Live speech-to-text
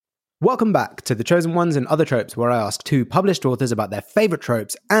Welcome back to The Chosen Ones and Other Tropes, where I ask two published authors about their favourite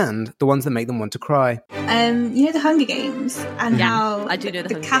tropes and the ones that make them want to cry. You know the Hunger Games and how I do know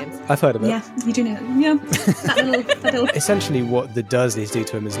the Hunger Games. I've heard of it. Yeah, you do know them. Yeah, that little. Essentially, what the Dursleys do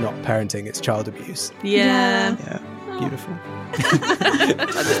to him is not parenting; it's child abuse. Yeah. Beautiful. I'm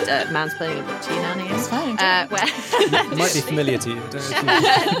just mansplaining a book to you, Nanny. It's fine. It might be familiar to you. I don't know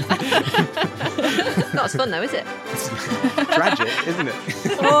if Not as fun though, is it? It's tragic, isn't it?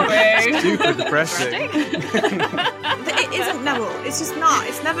 Boring. Super depressing. It isn't Neville. It's just not.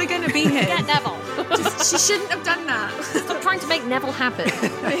 It's never going to be him. Get Neville. She shouldn't have done that. Stop trying to make Neville happen.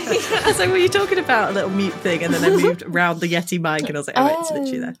 I was like, were you talking about a little mute thing? And then I moved around the Yeti mic and I was like, oh, it's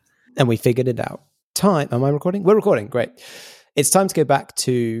literally there. And we figured it out. Time. Am I recording? We're recording. Great. It's time to go back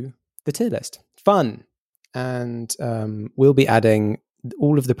to the tier list. Fun. And we'll be adding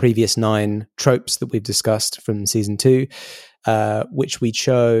all of the previous 9 tropes that we've discussed from season 2, which we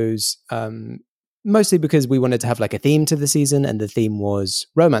chose mostly because we wanted to have like a theme to the season, and the theme was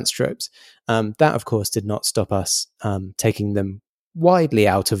romance tropes. That, of course, did not stop us taking them widely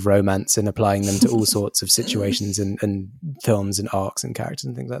out of romance and applying them to all sorts of situations and films and arcs and characters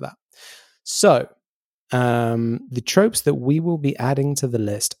and things like that. So the tropes that we will be adding to the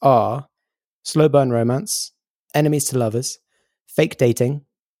list are slow burn romance, enemies to lovers, fake dating,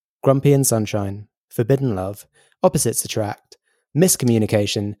 grumpy and sunshine, forbidden love, opposites attract,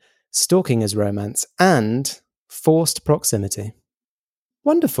 miscommunication, stalking as romance, and forced proximity.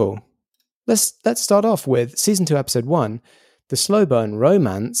 Wonderful. Let's start off with season 2, episode 1, the slow burn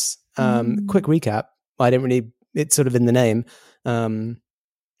romance. Quick recap. It's sort of in the name.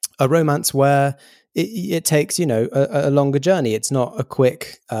 A romance where it takes, a longer journey. It's not a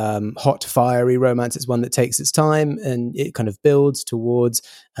quick, hot, fiery romance. It's one that takes its time and it kind of builds towards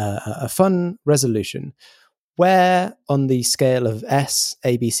a fun resolution. Where on the scale of S,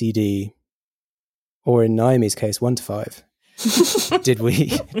 A, B, C, D, or in Naomi's case, 1 to 5, did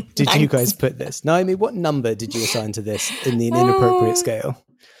you guys put this? Naomi, what number did you assign to this in the inappropriate scale?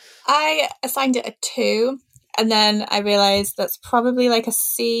 I assigned it a 2, and then I realised that's probably like a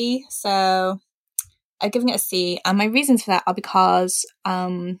C, so I've given it a C. And my reasons for that are because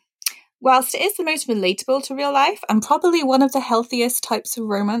whilst it is the most relatable to real life and probably one of the healthiest types of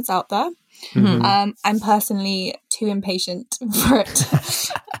romance out there, I'm personally too impatient for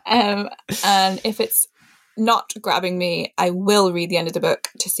it. And if it's not grabbing me, I will read the end of the book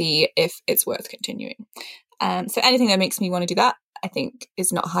to see if it's worth continuing. So anything that makes me want to do that, I think,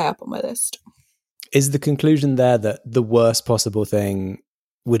 is not high up on my list. Is the conclusion there that the worst possible thing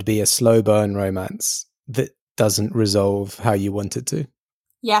would be a slow burn romance that doesn't resolve how you want it to?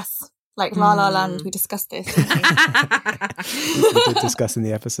 Yes. Like La La Land, we discussed this. We did discuss in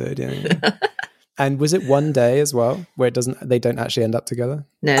the episode, yeah. And was it one day as well, where they don't actually end up together?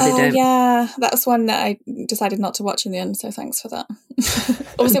 No, they don't. Yeah, that was one that I decided not to watch in the end, so thanks for that.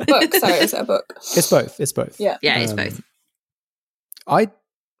 Or was it a book? Sorry, is it a book? It's both. Yeah, it's both.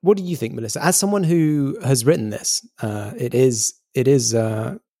 What do you think, Melissa? As someone who has written this, it is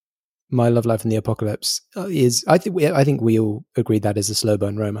My Love Life and the Apocalypse I think we all agree that is a slow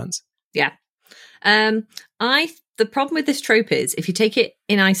burn romance. Yeah. The problem with this trope is if you take it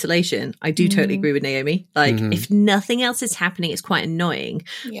in isolation, I do totally agree with Naomi. Like if nothing else is happening, it's quite annoying.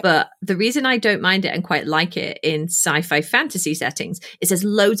 Yep. But the reason I don't mind it and quite like it in sci-fi fantasy settings is there's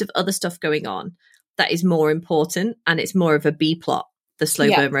loads of other stuff going on that is more important, and it's more of a B plot, the slow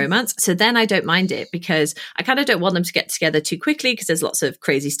burn romance. So then I don't mind it because I kind of don't want them to get together too quickly because there's lots of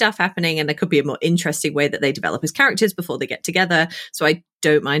crazy stuff happening and there could be a more interesting way that they develop as characters before they get together. So I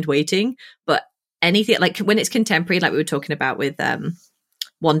don't mind waiting. But anything like when it's contemporary, like we were talking about with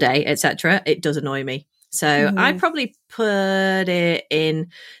One Day, etc., it does annoy me. So I probably put it in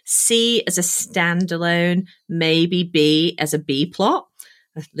C as a standalone, maybe B as a B plot,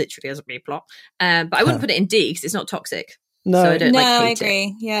 literally as a B plot. But I wouldn't put it in D because it's not toxic. No, so I agree.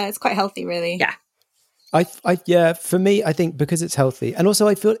 It. Yeah, it's quite healthy, really. Yeah. For me, I think because it's healthy, and also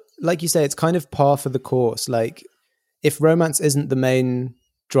I feel like you say it's kind of par for the course. Like if romance isn't the main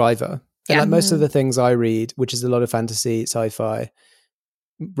driver, and like most of the things I read, which is a lot of fantasy, sci-fi,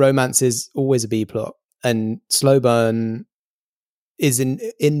 romance is always a B plot, and slow burn is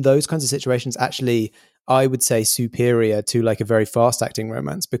in those kinds of situations actually, I would say, superior to like a very fast acting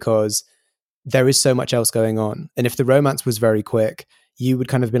romance because there is so much else going on. And if the romance was very quick, you would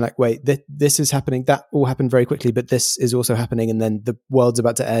kind of be like, wait, this is happening. That all happened very quickly, but this is also happening. And then the world's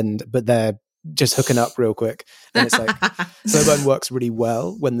about to end, but they're just hooking up real quick. And it's like, slow burn works really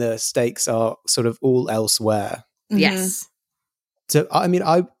well when the stakes are sort of all elsewhere. Yes. So, I mean,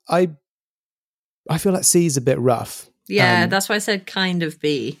 I feel like C is a bit rough. Yeah, that's why I said kind of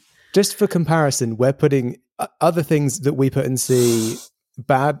B. just for comparison, we're putting other things that we put in C,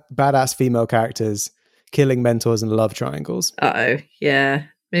 badass female characters killing mentors and love triangles. Yeah,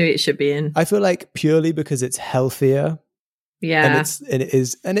 maybe it should be in. I feel like purely because it's healthier. Yeah,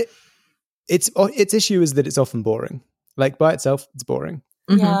 its issue is that it's often boring. Like by itself, it's boring.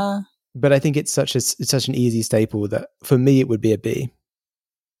 Mm-hmm. Yeah. But I think it's such an easy staple that for me it would be a B.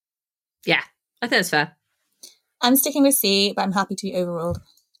 Yeah, I think that's fair. I'm sticking with C, but I'm happy to be overruled.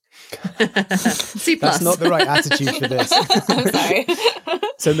 C+. That's not the right attitude for this. I'm sorry.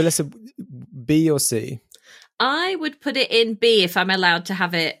 So Melissa, B or C? I would put it in B if I'm allowed to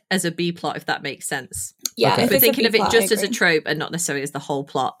have it as a B plot, if that makes sense. Yeah, Okay. If we're it's a thinking B of it plot, just I as a agree. trope and not necessarily as the whole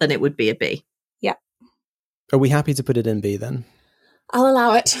plot, then it would be a B. Are we happy to put it in B then? I'll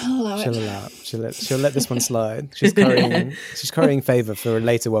allow it. She'll allow it. She'll let this one slide. She's currying favor for a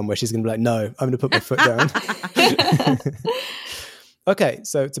later one where she's going to be like, no, I'm going to put my foot down. Okay,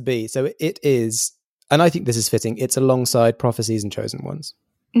 so it's a B. So it is, and I think this is fitting, it's alongside Prophecies and Chosen Ones.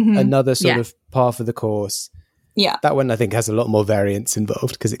 Mhm. Another sort of par for the course. Yeah. That one I think has a lot more variance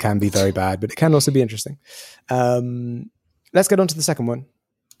involved because it can be very bad, but it can also be interesting. Let's get on to the second one.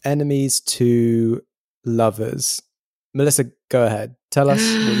 Enemies to lovers. Melissa, go ahead. Tell us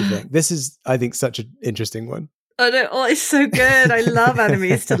what you think. This is, I think, such an interesting one. Oh, it's so good. I love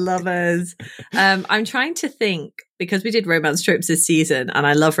enemies to lovers. I'm trying to think, because we did romance tropes this season and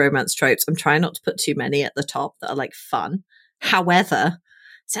I love romance tropes. I'm trying not to put too many at the top that are like fun. However,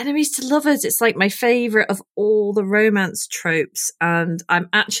 it's enemies to lovers. It's like my favorite of all the romance tropes. And I'm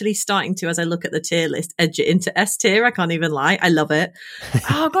actually starting to, as I look at the tier list, edge it into S tier. I can't even lie. I love it.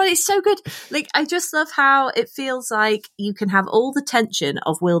 Oh God, it's so good. Like, I just love how it feels like you can have all the tension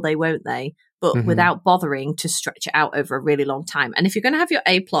of will they, won't they, but without bothering to stretch it out over a really long time. And if you're going to have your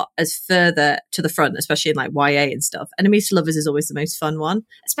A plot as further to the front, especially in like YA and stuff, enemies to lovers is always the most fun one,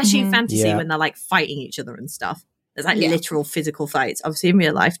 especially in fantasy when they're like fighting each other and stuff. There's like literal physical fights. Obviously in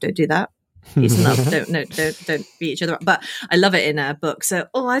real life, don't do that. Peace and love. Don't beat each other up. But I love it in a book. So,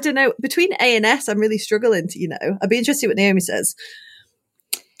 I don't know. Between A and S, I'm really struggling to, I'd be interested what Naomi says.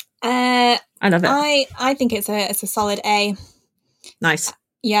 I love it. I think it's a solid A. Nice.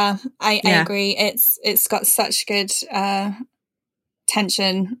 Yeah, I agree. It's got such good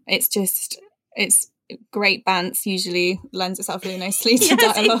tension. It's great bants usually lends itself really nicely to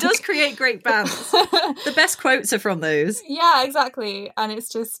dialogue. It does create great bants. The best quotes are from those. Yeah, exactly. And it's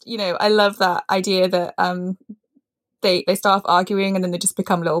just, I love that idea that they start off arguing and then they just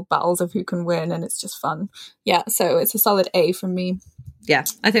become little battles of who can win, and it's just fun. Yeah, so it's a solid A from me. Yeah,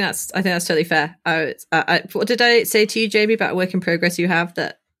 I think that's totally fair. What did I say to you, Jamie, about a work in progress you have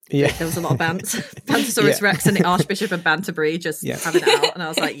that? Yeah, there was a lot of bants. Bantosaurus Rex and the Archbishop of Banterbury just having it out, and I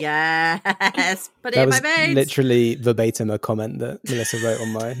was like, yes, put it in my veins. Literally verbatim a comment that Melissa wrote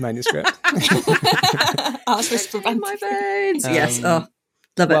on my manuscript. Archbishop of Banterbury. In my veins. Yes, love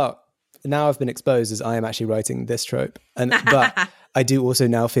it. Well, now I've been exposed as I am actually writing this trope, but I do also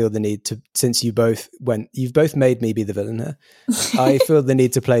now feel the need to, since you've both made me be the villain here, I feel the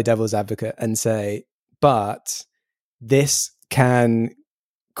need to play devil's advocate and say, but this can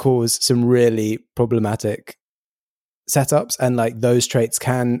cause some really problematic setups, and like those traits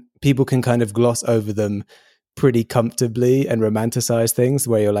people can kind of gloss over them pretty comfortably and romanticize things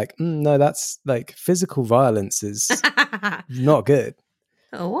where you're like, no, that's like physical violence is not good.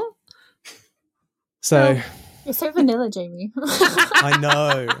 Oh, so you're so vanilla, Jamie. I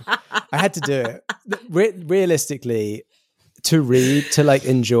know. I had to do it. Realistically, to read, to like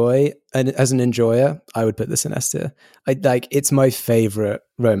enjoy, and as an enjoyer, I would put this in S tier. It's my favorite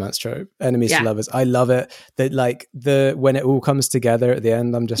romance trope. Enemies to lovers. I love it. That like when it all comes together at the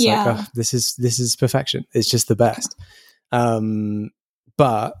end, I'm just like, oh, this is perfection. It's just the best.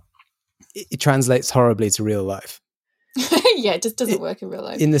 But it translates horribly to real life. Yeah, it just doesn't work in real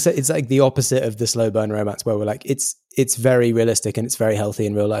life. It's like the opposite of the slow burn romance, where we're like, it's very realistic and it's very healthy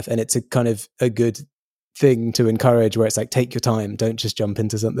in real life, and it's a kind of a good thing to encourage, where it's like, take your time, don't just jump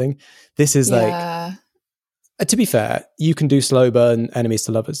into something. This is like, to be fair, you can do slow burn enemies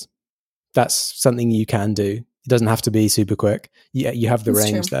to lovers. That's something you can do. It doesn't have to be super quick. Yeah, you have the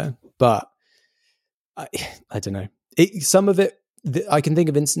range there, but I don't know. Some of it, I can think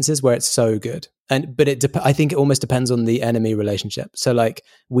of instances where it's so good, but I think it almost depends on the enemy relationship. So like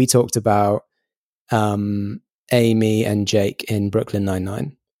we talked about Amy and Jake in Brooklyn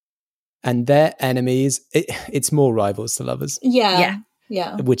Nine-Nine, and their enemies, it's more rivals to lovers. Yeah.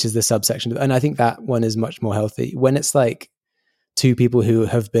 Which is the subsection. And I think that one is much more healthy. When it's like two people who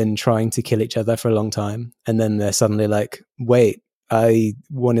have been trying to kill each other for a long time, and then they're suddenly like, wait, I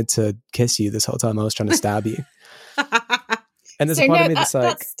wanted to kiss you this whole time. I was trying to stab you. And there's a part of me that's like,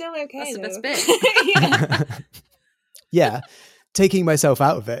 that's still okay. That's though. the best bit. yeah, taking myself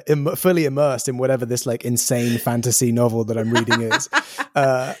out of it, fully immersed in whatever this like insane fantasy novel that I'm reading is.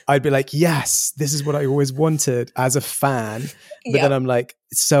 I'd be like, yes, this is what I always wanted as a fan. But then I'm like,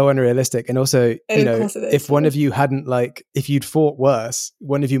 it's so unrealistic. And also, you know, if one of you hadn't like, if you'd fought worse,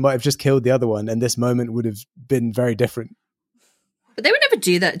 one of you might have just killed the other one, and this moment would have been very different. But they would never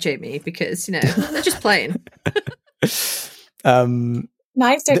do that, Jamie, because, you know, they're just playing.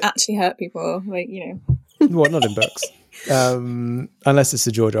 Knives don't actually hurt people, like, you know. Well, not in books. Unless it's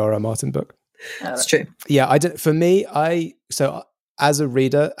a George R.R. Martin book. That's true. Yeah, I don't. For me, so as a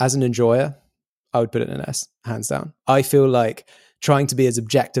reader, as an enjoyer, I would put it in an S, hands down. I feel like trying to be as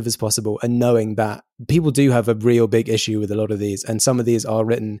objective as possible and knowing that people do have a real big issue with a lot of these, and some of these are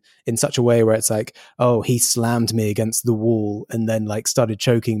written in such a way where it's like, oh, he slammed me against the wall and then like started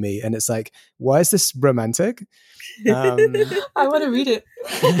choking me, and it's like, why is this romantic? I want to read it.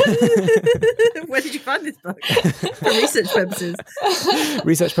 Where did you find this book? For research purposes.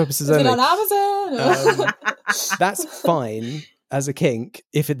 Research purposes Is only. it on Amazon? That's fine as a kink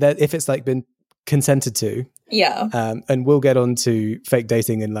if it's like been consented to. Yeah. And we'll get on to fake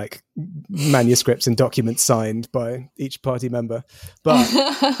dating and like manuscripts and documents signed by each party member. But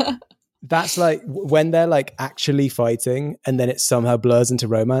that's like when they're like actually fighting and then it somehow blurs into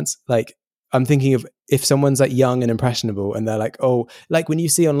romance. Like I'm thinking of if someone's like young and impressionable and they're like, oh, like when you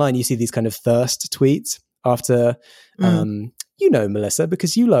see online, you see these kind of thirst tweets after, you know, Melissa,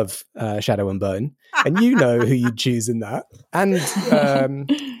 because you love Shadow and Bone and you know who you'd choose in that. And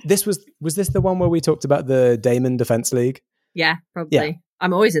was this the one where we talked about the Damon Defense League? Yeah, probably. Yeah.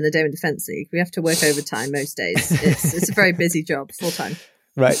 I'm always in the Damon Defense League. We have to work overtime most days. It's a very busy job, full time.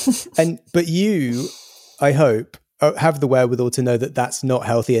 Right. But you, I hope, have the wherewithal to know that that's not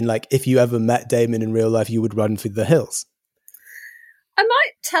healthy. And like, if you ever met Damon in real life, you would run for the hills. I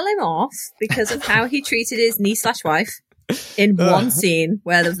might tell him off because of how he treated his niece/wife in one scene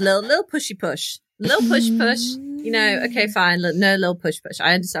where there was a little pushy push. Little push. You know, okay, fine. No little push.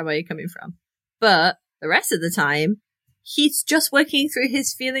 I understand where you're coming from. But the rest of the time, he's just working through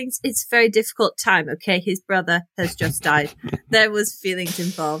his feelings. It's a very difficult time, okay? His brother has just died. There was feelings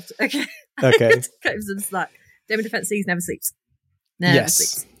involved, okay? Okay. Cut him some slack. Damon Defense League never sleeps. Never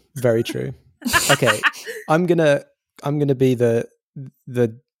sleeps. Very true. Okay. I'm gonna be the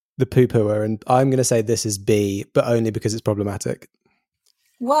poo-pooer, and I'm gonna say this is B, but only because it's problematic.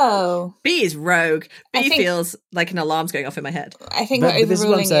 Whoa. B is rogue. B feels like an alarm's going off in my head. I think we're overruling this is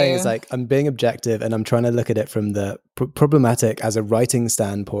what I'm saying is like, I'm being objective and I'm trying to look at it from the problematic as a writing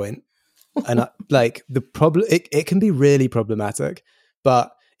standpoint. And like the problem, it can be really problematic,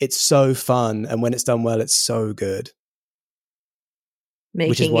 but it's so fun. And when it's done well, it's so good.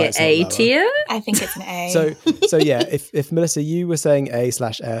 Making it A tier? I think it's an A. So yeah, if Melissa, you were saying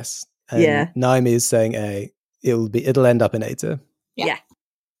A/S and Naomi is saying A, it'll end up in A tier. Yeah.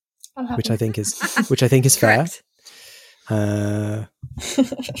 Which I think is fair.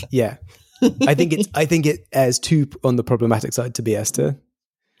 Yeah. I think it airs too on the problematic side to be S tier.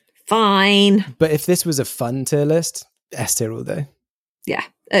 Fine. But if this was a fun tier list, S tier all day. Yeah.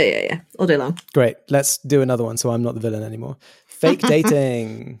 Oh yeah. All day long. Great. Let's do another one so I'm not the villain anymore. Fake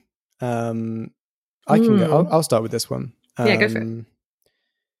dating. I can go. I'll start with this one. Yeah, go for it.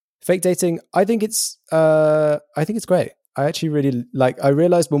 Fake dating. I think it's great. I actually really I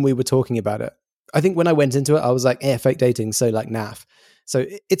realized when we were talking about it, I think when I went into it, I was like, fake dating. So like naff. So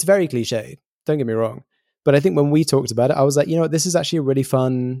it's very cliched. Don't get me wrong. But I think when we talked about it, I was like, you know what, this is actually a really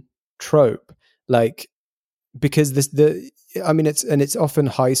fun trope. Like, because it's often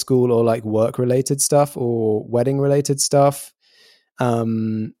high school or like work related stuff or wedding related stuff.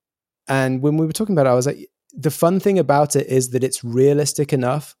 And when we were talking about it, I was like, the fun thing about it is that it's realistic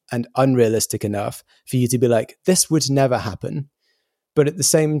enough and unrealistic enough for you to be like, this would never happen. But at the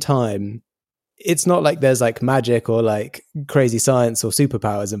same time, it's not like there's like magic or like crazy science or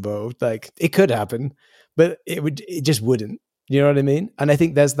superpowers involved. Like it could happen, but it just wouldn't. You know what I mean? And I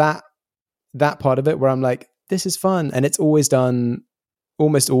think there's that part of it where I'm like, this is fun. And it's almost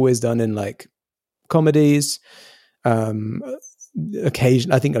always done in like comedies.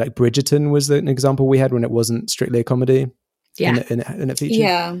 Occasion, I think like Bridgerton was an example we had when it wasn't strictly a comedy. In a feature.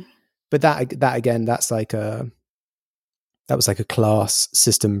 Yeah. But that again, that was like a class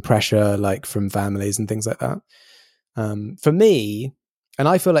system pressure, like from families and things like that. For me, and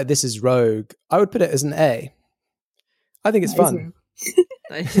I feel like this is rogue, I would put it as an A. I think it's fun.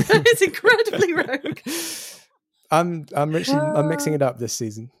 It's incredibly rogue. I'm mixing it up this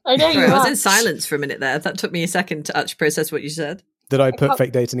season. I know you I was in silence for a minute there. That took me a second to actually process what you said. That I put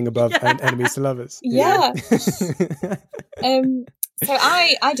fake dating above enemies to lovers. Yeah. So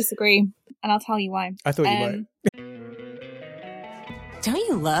I disagree, and I'll tell you why. I thought you might. Don't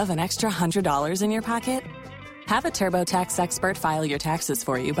you love an extra $100 in your pocket? Have a TurboTax expert file your taxes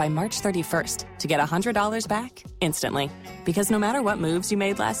for you by March 31st to get $100 back instantly. Because no matter what moves you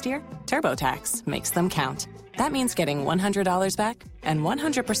made last year, TurboTax makes them count. That means getting $100 back and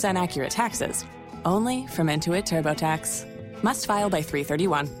 100% accurate taxes only from Intuit TurboTax. Must file by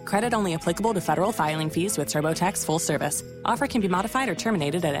 3/31. Credit only applicable to federal filing fees with TurboTax full service. Offer can be modified or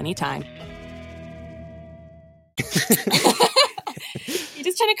terminated at any time. You're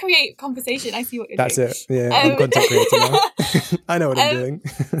just trying to create conversation. I see what you're doing. That's it. Yeah, I'm content creator now. I know what I'm doing.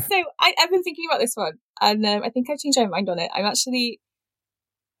 So I've been thinking about this one, and I think I've changed my mind on it. I'm actually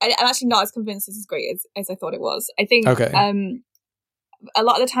not as convinced this is great as I thought it was. I think a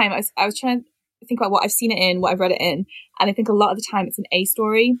lot of the time I was trying to think about what I've seen it in, what I've read it in, and I think a lot of the time it's an A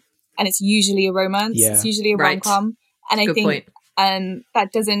story, and it's usually a romance. Yeah. It's usually a rom-com, and I think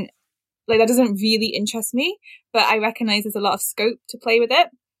that doesn't really interest me. But I recognize there's a lot of scope to play with it,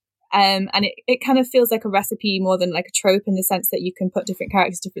 and it kind of feels like a recipe more than like a trope, in the sense that you can put different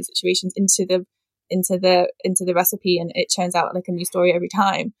characters, different situations into the recipe, and it turns out like a new story every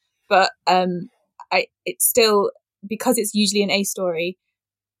time. But it's still, because it's usually an A story,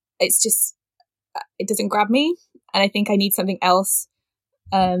 it doesn't grab me, and I think I need something else.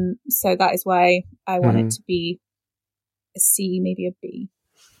 So that is why I want it to be a C, maybe a B.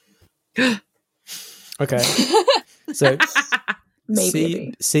 Okay. So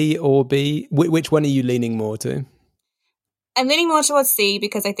maybe C or B. Which one are you leaning more to? I'm leaning more towards C,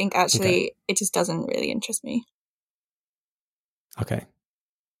 because I think actually it just doesn't really interest me. Okay.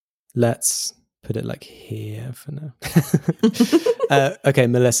 Let's put it like here for now. Okay,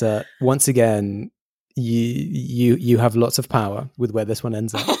 Melissa, once again, you have lots of power with where this one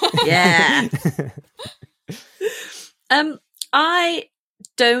ends up. Yeah. I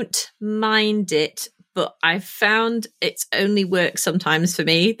don't mind it, but I've found it's only works sometimes for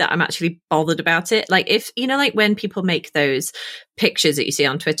me that I'm actually bothered about it. Like, if, you know, like when people make those pictures that you see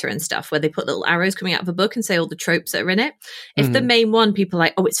on Twitter and stuff, where they put little arrows coming out of a book and say all the tropes that are in it. If the main one, people are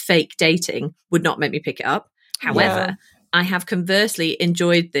like, oh, it's fake dating, would not make me pick it up. However, I have conversely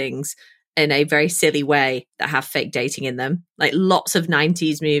enjoyed things in a very silly way that have fake dating in them. Like lots of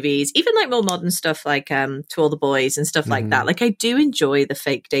 90s movies, even like more modern stuff like To All the Boys and stuff like that. Like I do enjoy the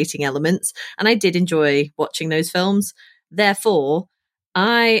fake dating elements, and I did enjoy watching those films. Therefore,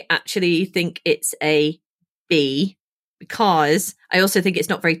 I actually think it's a B, because I also think it's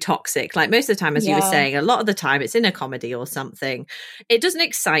not very toxic. Like most of the time, as you were saying, a lot of the time it's in a comedy or something. It doesn't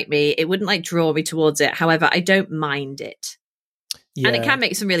excite me. It wouldn't like draw me towards it. However, I don't mind it. Yeah. And it can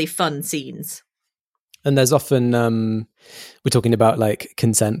make some really fun scenes. And there's often, we're talking about like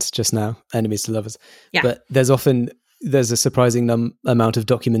consent just now, enemies to lovers. Yeah. But there's a surprising amount of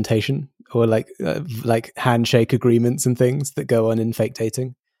documentation or like handshake agreements and things that go on in fake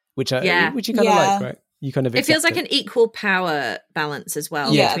dating, which you kind of like, right? You kind of it feels like an equal power balance as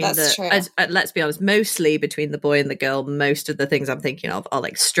well. Yeah, that's true. Let's be honest, mostly between the boy and the girl, most of the things I'm thinking of are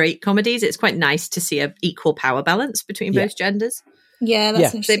like straight comedies. It's quite nice to see an equal power balance between both genders. Yeah,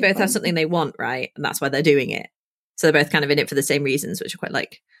 that's interesting. They both have something they want, right? And that's why they're doing it. So they're both kind of in it for the same reasons, which I quite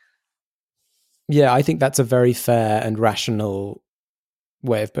like. Yeah, I think that's a very fair and rational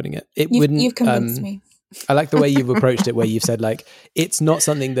way of putting it. You've convinced me. I like the way you've approached it, where you've said like it's not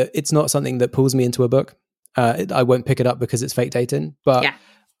something that pulls me into a book. I won't pick it up because it's fake dating. But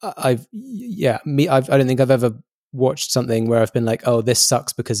I don't think I've ever watched something where I've been like, oh, this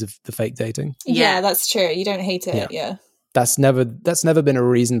sucks because of the fake dating. Yeah, that's true. You don't hate it. Yeah. That's never been a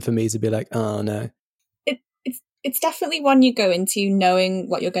reason for me to be like, oh no. It's definitely one you go into knowing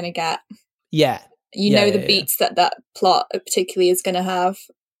what you're going to get. Yeah. You know the beats that plot particularly is going to have,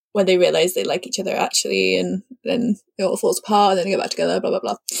 when they realize they like each other actually, and then it all falls apart and then they get back together, blah, blah,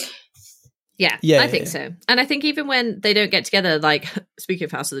 blah. Yeah, I think so. And I think even when they don't get together, like, speaking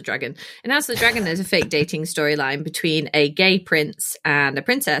of House of the Dragon, in House of the Dragon, there's a fake dating storyline between a gay prince and a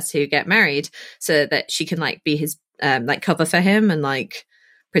princess who get married so that she can, like, be his, like, cover for him and, like,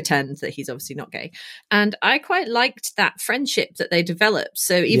 pretend that he's obviously not gay. And I quite liked that friendship that they developed.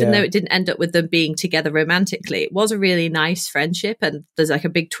 So even though it didn't end up with them being together romantically, it was a really nice friendship. And there's, like, a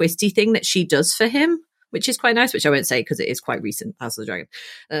big twisty thing that she does for him, which is quite nice, which I won't say because it is quite recent, House of the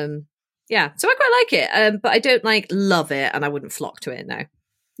Dragon. Yeah, so I quite like it, but I don't like love it, and I wouldn't flock to it now.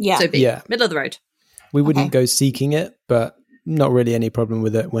 Yeah, so middle of the road. We wouldn't go seeking it, but not really any problem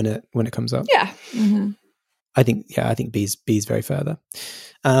with it when it comes up. Yeah, I think B's very fair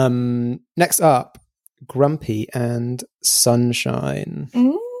there. Next up, Grumpy and Sunshine.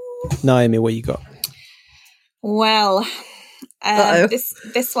 Naomi, what you got? Well,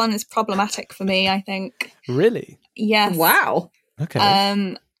 this one is problematic for me, I think. Really? Yes. Wow. Okay.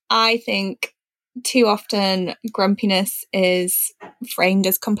 I think too often grumpiness is framed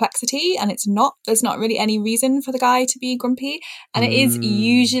as complexity, and it's not. There's not really any reason for the guy to be grumpy, and it is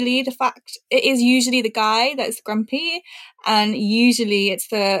usually the guy that's grumpy, and usually it's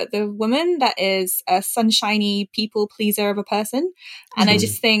the woman that is a sunshiny people pleaser of a person, and I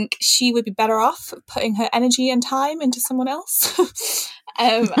just think she would be better off putting her energy and time into someone else.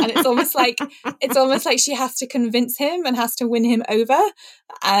 And it's almost like she has to convince him and has to win him over,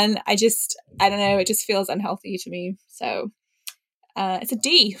 and I don't know, it just feels unhealthy to me. So it's a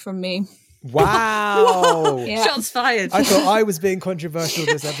D from me. Wow. Yeah. Shots fired. I thought I was being controversial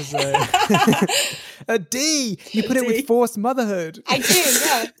this episode. A D. You put it with forced motherhood. I do,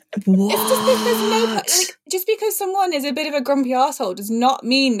 yeah. What? It's just that there's just because someone is a bit of a grumpy arsehole does not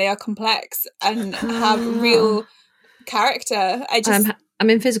mean they are complex and have real character. I'm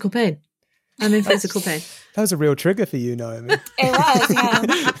in physical pain. That was a real trigger for you, Naomi. It was,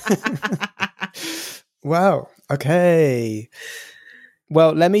 yeah. Wow. Okay.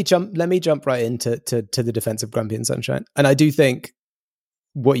 Well, let me jump right into the defense of Grumpy and Sunshine. And I do think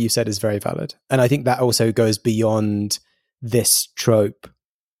what you said is very valid. And I think that also goes beyond this trope.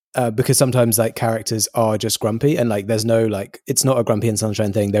 Because sometimes like characters are just grumpy, and like there's no like, it's not a Grumpy and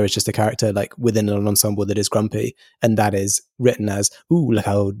Sunshine thing. There is just a character like within an ensemble that is grumpy, and that is written as, ooh, look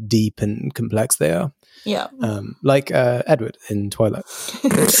how deep and complex they are. Yeah. Like Edward in Twilight.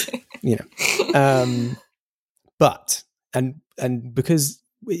 You know. But because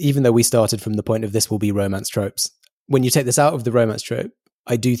even though we started from the point of this will be romance tropes, when you take this out of the romance trope,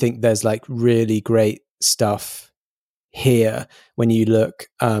 I do think there's like really great stuff here. When you look,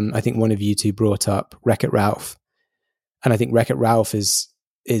 I think one of you two brought up Wreck-It Ralph, and I think Wreck-It Ralph is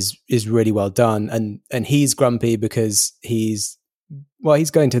really well done, and he's grumpy because he's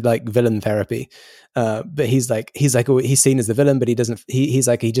going to like villain therapy, but he's seen as the villain, but he doesn't. He's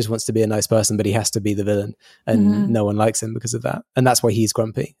like, he just wants to be a nice person, but he has to be the villain, and no one likes him because of that, and that's why he's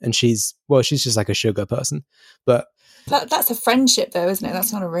grumpy. And she's just like a sugar person, but. That's a friendship, though, isn't it?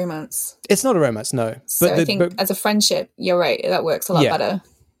 That's not a romance. It's not a romance, no. So I think as a friendship, you're right. That works a lot better.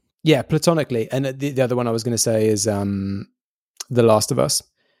 Yeah, platonically. And the other one I was going to say is The Last of Us.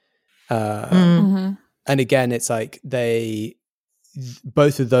 And again, it's like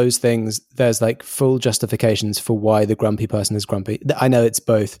both of those things, there's like full justifications for why the grumpy person is grumpy. I know it's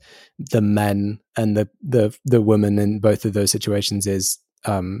both the men and the woman in both of those situations is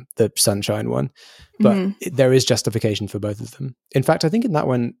the Sunshine one, but there is justification for both of them. In fact, I think in that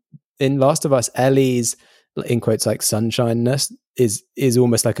one, in Last of Us, Ellie's in quotes like sunshineness is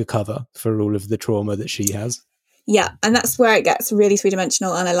almost like a cover for all of the trauma that she has. Yeah, and that's where it gets really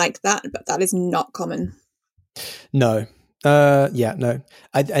three-dimensional, and I like that, but that is not common. No. No.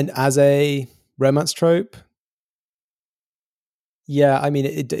 And as a romance trope, yeah, I mean,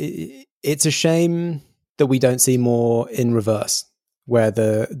 it's a shame that we don't see more in reverse, where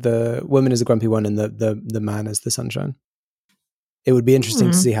the woman is a grumpy one and the man is the sunshine. It would be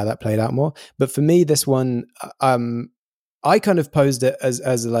interesting to see how that played out more. But for me, this one, I kind of posed it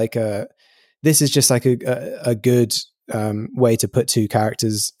as like this is just like a good way to put two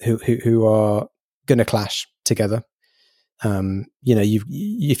characters who are going to clash together.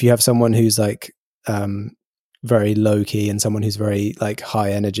 If you have someone who's like very low key and someone who's very like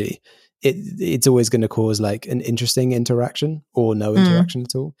high energy, it's always going to cause like an interesting interaction or no interaction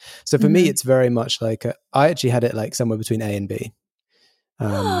at all. So for me, it's very much like I actually had it like somewhere between A and B.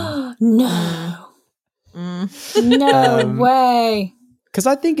 No way. Because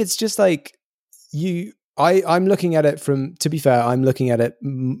I think it's just like I'm looking at it from, to be fair, I'm looking at it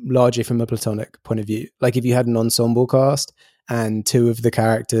largely from a platonic point of view. Like if you had an ensemble cast and two of the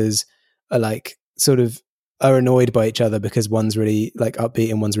characters are like sort of are annoyed by each other because one's really like upbeat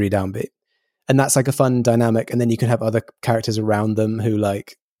and one's really downbeat. And that's like a fun dynamic. And then you can have other characters around them who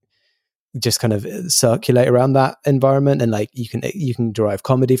like just kind of circulate around that environment. And like you can derive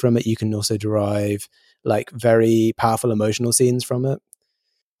comedy from it. You can also derive like very powerful emotional scenes from it.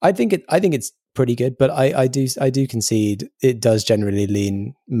 I think it's pretty good, but I do concede it does generally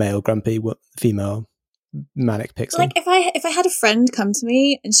lean male grumpy, female manic pixie. Like if I had a friend come to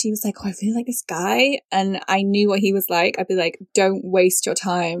me and she was like, "Oh, I really like this guy," and I knew what he was like, I'd be like, "Don't waste your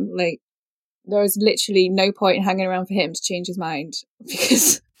time. Like there is literally no point hanging around for him to change his mind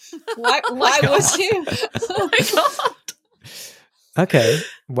because why would you?" Oh my god. Okay,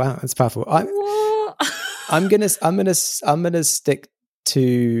 wow, that's powerful. I'm gonna stick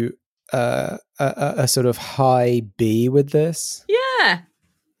to a sort of high B with this. Yeah.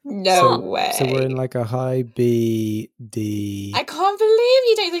 No way. So we're in like a high B, D. I can't believe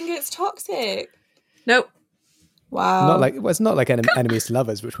you don't think it's toxic. Nope. Wow. It's not like enemies to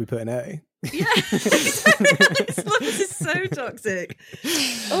lovers, which we put in A. Yeah. This is so toxic.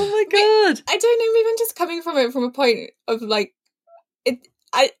 Oh my God. I don't know, maybe I'm just coming from it from a point of like,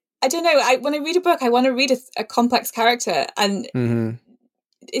 I don't know. When I read a book, I want to read a complex character, and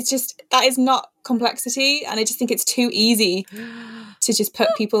it's just, that is not complexity, and I just think it's too easy to just put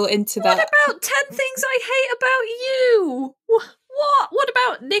people into that. What about 10 Things I Hate About You? What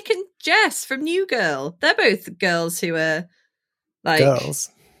about Nick and Jess from New Girl? They're both girls who are like girls.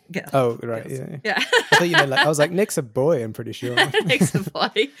 Oh, right. Girls. Yeah. I thought you meant I was like, Nick's a boy, I'm pretty sure. Nick's a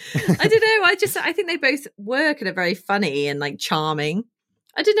boy. I don't know. I think they both work and are very funny and like charming.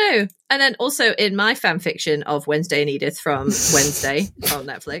 I don't know. And then also in my fan fiction of Wednesday and Edith from Wednesday on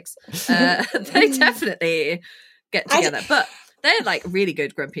Netflix, they definitely get together. But they're like really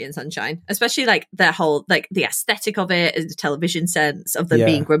good Grumpy and Sunshine, especially like their whole, like the aesthetic of it, the television sense of them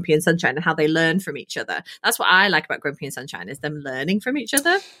being Grumpy and Sunshine and how they learn from each other. That's what I like about Grumpy and Sunshine, is them learning from each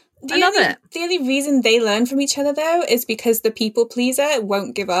other. I love it. The only reason they learn from each other though is because the people pleaser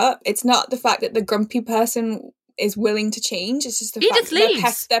won't give up. It's not the fact that the grumpy person is willing to change. It's just the fact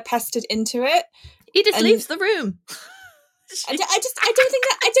that they're pestered into it. Edith leaves the room. I don't think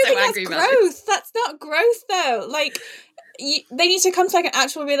that's growth. That's not growth though. Like, they need to come to like an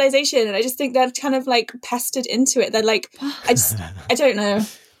actual realization, and I just think they're kind of like pestered into it. They're like, I don't know.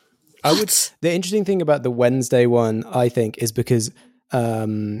 The interesting thing about the Wednesday one, I think, is because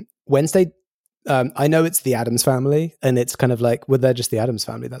Wednesday, I know it's the Addams family, and it's kind of like, well, they're just the Addams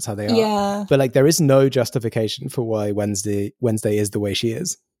family. That's how they are. Yeah. But like, there is no justification for why Wednesday is the way she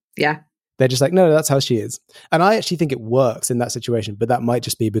is. Yeah. They're just like, no, that's how she is. And I actually think it works in that situation, but that might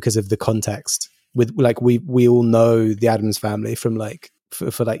just be because of the context. With like, we all know the Addams family from like,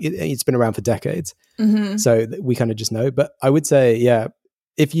 for like, it's been around for decades. Mm-hmm. So we kind of just know. But I would say, yeah,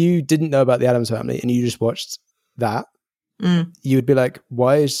 if you didn't know about the Addams family and you just watched that, you would be like,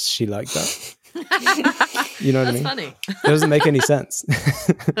 why is she like that? You know what I mean? That's funny. It doesn't make any sense.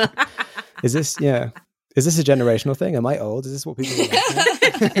 Is this a generational thing? Am I old? Is this what people are like?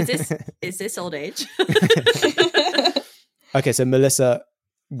 Is this old age? Okay, so Melissa,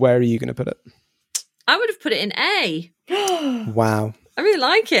 where are you going to put it? I would have put it in A. Wow. I really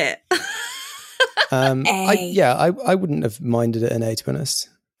like it. I wouldn't have minded it in A, to be honest.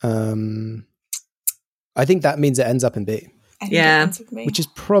 I think that means it ends up in B. Which is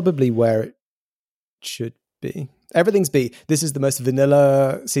probably where it should be. Everything's B. This is the most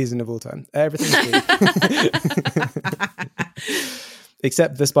vanilla season of all time. Everything's B.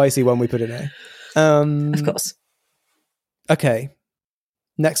 Except the spicy one we put in A. Of course. Okay.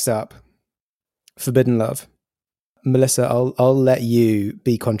 Next up, Forbidden Love. Melissa, I'll let you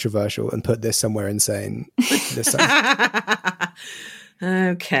be controversial and put this somewhere insane this time.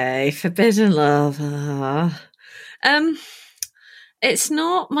 Okay, Forbidden Love. It's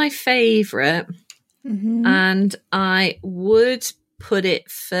not my favourite, and I would put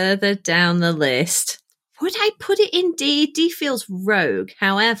it further down the list. Would I put it in D? D feels rogue.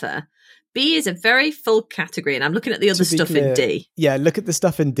 However, B is a very full category, and I'm looking at the other stuff in D. Yeah, look at the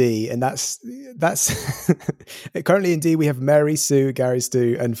stuff in D, and that's currently in D we have Mary Sue, Gary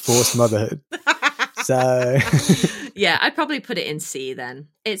Stu, and forced motherhood. So yeah, I'd probably put it in C then.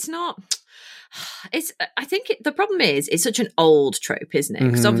 It's not. I think the problem is it's such an old trope, isn't it?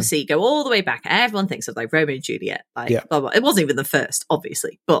 Because obviously you go all the way back. Everyone thinks of like Romeo and Juliet, like blah, blah. It wasn't even the first,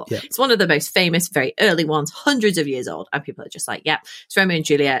 obviously, but it's one of the most famous, very early ones, hundreds of years old, and people are just like, yeah, it's Romeo and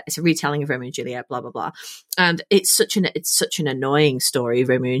Juliet. It's a retelling of Romeo and Juliet, blah blah blah. And it's such an annoying story,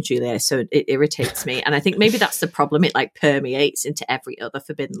 Romeo and Juliet. So it irritates me, and I think maybe that's the problem. It like permeates into every other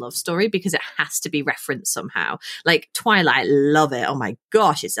forbidden love story because it has to be referenced somehow. Like Twilight, love it. Oh my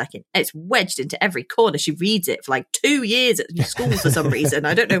gosh, it's like it's wedged into every corner. She reads it for like 2 years at school for some reason.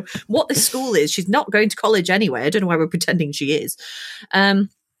 I don't know what this school is. She's not going to college anyway. I don't know why we're pretending she is.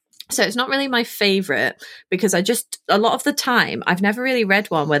 So it's not really my favorite because a lot of the time, I've never really read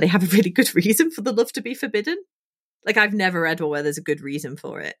one where they have a really good reason for the love to be forbidden. Like I've never read one where there's a good reason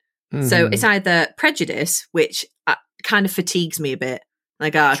for it. So it's either prejudice, which kind of fatigues me a bit.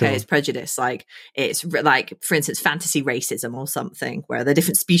 Like, it's prejudice. Like, it's like, for instance, fantasy racism or something where they're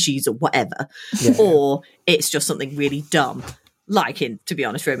different species or whatever. Yeah. Or it's just something really dumb. Like in, to be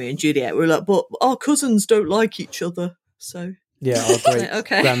honest, Romeo and Juliet, we're like, but our cousins don't like each other. So. Yeah, our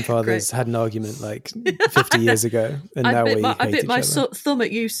great grandfathers had an argument like 50 years ago. And now we hate each other. I bit my thumb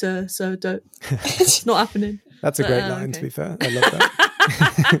at you, sir, so don't. It's not happening. That's a great line, to be fair. I love that.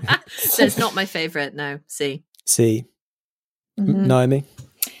 That's not my favorite. No, C. C. Mhm. Naomi?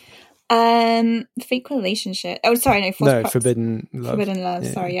 Fake relationship. Oh, sorry, no. Forbidden Love. Forbidden Love.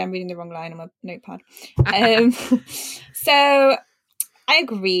 Yeah. Sorry, I'm reading the wrong line on my notepad. So I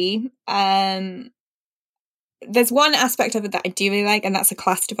agree. There's one aspect of it that I do really like, and that's a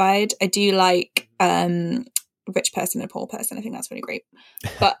class divide. I do like a rich person and a poor person. I think that's really great.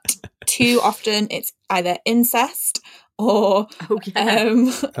 But too often it's either incest or like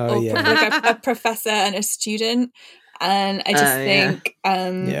a professor and a student. And I just think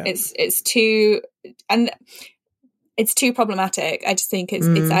it's too, and it's too problematic. I just think it's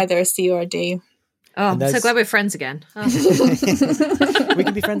either a C or a D. Oh, I'm so glad we're friends again. Oh. We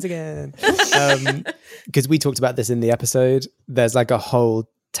can be friends again. Because we talked about this in the episode. There's like a whole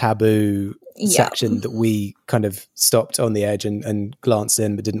taboo section that we kind of stopped on the edge and glanced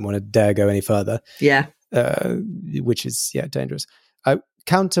in, but didn't want to dare go any further. Yeah. Which is, dangerous.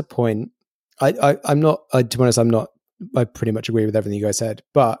 Counterpoint, I'm not, to be honest, I pretty much agree with everything you guys said,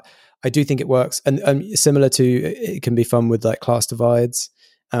 but I do think it works. And similar to, it can be fun with like class divides.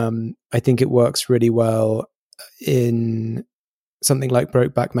 I think it works really well in something like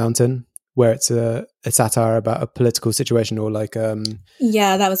Brokeback Mountain, where it's a satire about a political situation, or like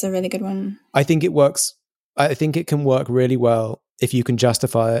that was a really good one. I think it works. I think it can work really well if you can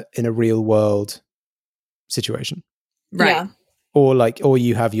justify it in a real world situation, right? Yeah. Or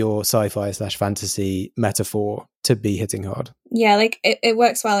you have your sci-fi / fantasy metaphor to be hitting hard. Yeah, like it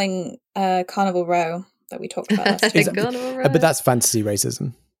works well in Carnival Row that we talked about last week. But that's fantasy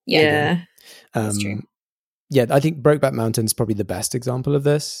racism. Yeah. That's true. Yeah, I think Brokeback Mountain is probably the best example of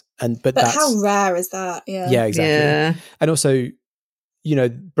this. But that's, how rare is that? Yeah. Yeah, exactly. Yeah. And also,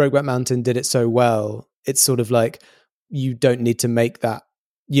 Brokeback Mountain did it so well. It's sort of like you don't need to make that.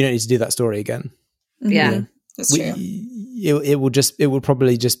 You don't need to do that story again. Yeah, that's true. It will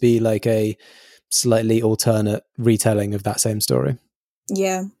probably just be like a slightly alternate retelling of that same story.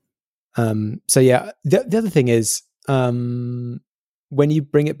 Yeah. So yeah, the other thing is, when you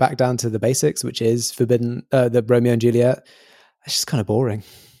bring it back down to the basics, which is forbidden, the Romeo and Juliet, it's just kind of boring.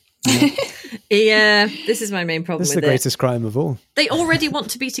 Yeah, this is my main problem. This is with the greatest crime of all. They already want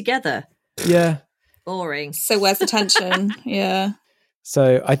to be together. Yeah. Boring. So where's the tension? Yeah.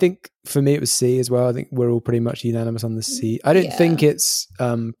 So I think for me it was C as well. I think we're all pretty much unanimous on the C. I don't think it's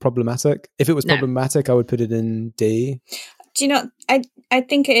problematic. If it was problematic, I would put it in D. Do you know, I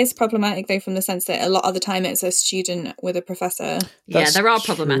think it is problematic though, from the sense that a lot of the time it's a student with a professor. That's there are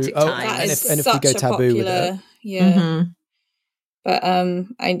problematic times. And if we go taboo with it. Yeah. Mm-hmm. But I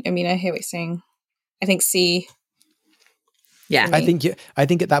mean, I hear what you're saying. I think C. Yeah. I think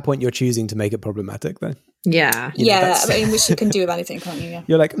at that point you're choosing to make it problematic though. Yeah. I mean, which you can do with anything, can't you? Yeah.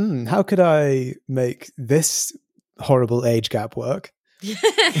 You're like, how could I make this horrible age gap work?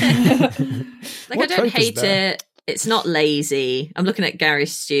 I don't hate it. It's not lazy. I'm looking at Gary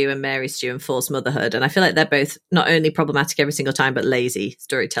Stew and Mary Stew and Forced Motherhood, and I feel like they're both not only problematic every single time, but lazy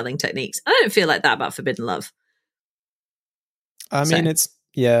storytelling techniques. I don't feel like that about Forbidden Love. I mean, it's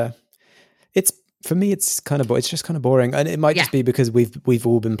for me, it's just kind of boring, and it might just be because we've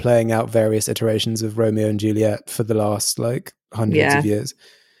all been playing out various iterations of Romeo and Juliet for the last like hundreds of years.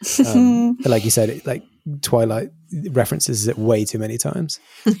 Like you said, like Twilight references it way too many times.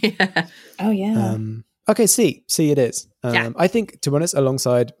 Yeah. Oh yeah. Okay, C it is. I think, to be honest,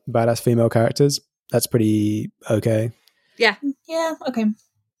 alongside badass female characters, that's pretty okay. Yeah. Yeah. Okay.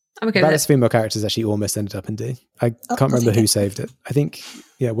 I'm okay badass with it. female characters actually almost ended up in D. I can't remember who saved it. I think,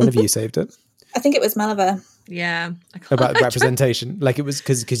 one of you saved it. I think it was Maliver. Yeah. About representation. Like it was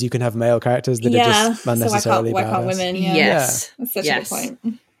because you can have male characters that are just unnecessarily so why can't badass. women? Yeah. Yes. That's such a good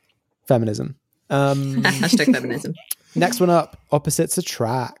point. Feminism. Hashtag feminism. Next one up, opposites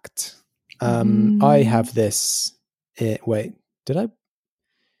attract. I have this. Wait, did I?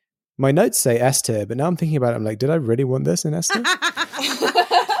 My notes say S tier, but now I'm thinking about it. I'm like, did I really want this in S tier?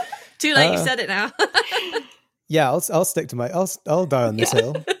 Too late. You said it now. Yeah, I'll stick to I'll die on this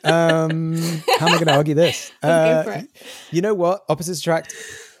hill. How am I going to argue this? Go for it. You know what? Opposites attract.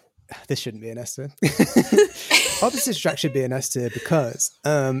 This shouldn't be an S tier. Opposites attract should be an S tier because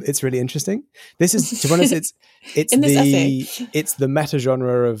it's really interesting. This is, to be honest, it's the meta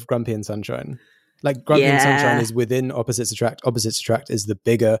genre of Grumpy and Sunshine. Like Grumpy and Sunshine is within Opposites Attract. Opposites Attract is the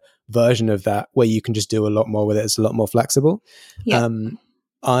bigger version of that, where you can just do a lot more with it. It's a lot more flexible. Yeah.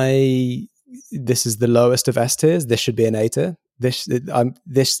 This is the lowest of S tiers. This should be an A tier. I'm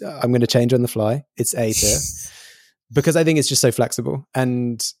going to change on the fly. It's A tier because I think it's just so flexible,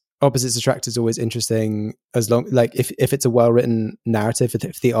 and Opposites Attract is always interesting as long, like if it's a well written narrative,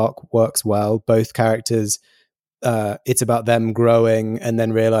 if the arc works well, both characters it's about them growing and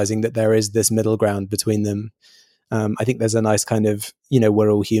then realizing that there is this middle ground between them. I think there's a nice kind of,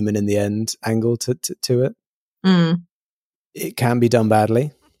 we're all human in the end angle to it. It can be done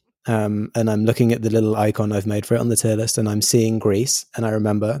badly. And I'm looking at the little icon I've made for it on the tier list, and I'm seeing Grease, and I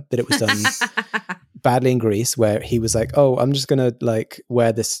remember that it was done badly in Grease, where he was like, "Oh, I'm just gonna like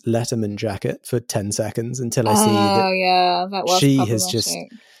wear this Letterman jacket for 10 seconds until I see that." That was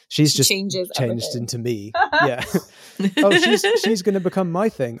she's just changed into me. Yeah. Oh, she's gonna become my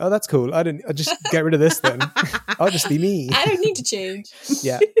thing. Oh, that's cool. I'll just get rid of this then. I'll just be me. I don't need to change.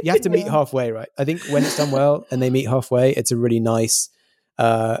 Yeah, you have to meet halfway, right? I think when it's done well and they meet halfway, it's a really nice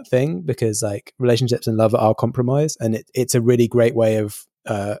thing, because like relationships and love are compromise, and it's a really great way of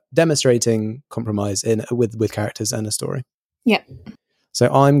demonstrating compromise with characters and a story. Yeah.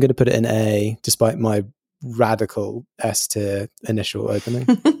 So I'm going to put it in A, despite my radical S tier initial opening.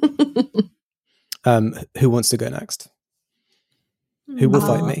 Who wants to go next? Who will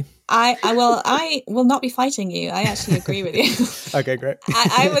fight me? I will not be fighting you. I actually agree with you. Okay, great.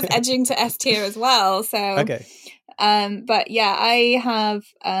 I was edging to S tier as well. So okay. But yeah, I have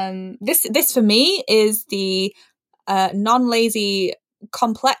this for me is the non-lazy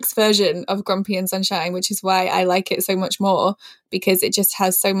complex version of Grumpy and Sunshine, which is why I like it so much more, because it just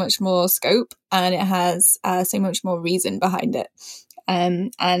has so much more scope and it has so much more reason behind it.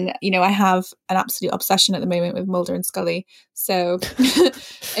 And I have an absolute obsession at the moment with Mulder and Scully, so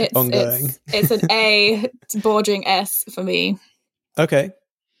it's an A bordering S for me. Okay.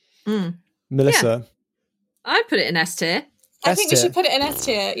 Melissa. Yeah. I put it in S tier. I think we should put it in S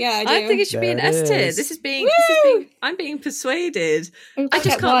tier. Yeah, I do. I think it should be in S tier. This is being I'm being persuaded. I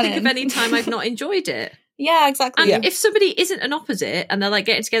just can't think of any time I've not enjoyed it. Yeah, exactly. And if somebody isn't an opposite and they're like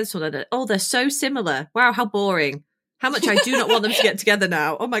getting together, they're so similar. Wow, how boring. How much I do not want them to get together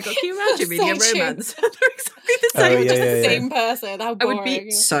now. Oh my God, can you imagine reading a romance? They're exactly the same. The same person. How boring. I would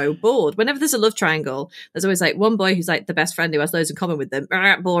be so bored. Whenever there's a love triangle, there's always like one boy who's like the best friend who has loads in common with them.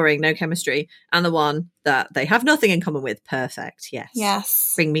 Boring, no chemistry. And the one that they have nothing in common with. Perfect.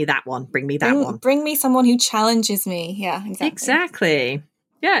 Yes. Bring me that one. Bring me someone who challenges me. Yeah, exactly.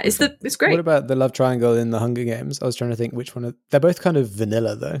 Yeah, it's great. What about the love triangle in the Hunger Games? I was trying to think which one. They're both kind of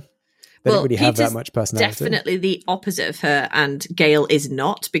vanilla though. They don't really have that much personality. Definitely the opposite of her, and Gale is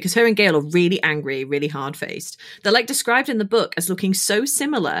not, because her and Gale are really angry, really hard-faced. They're like described in the book as looking so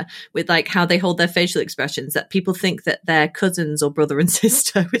similar with like how they hold their facial expressions that people think that they're cousins or brother and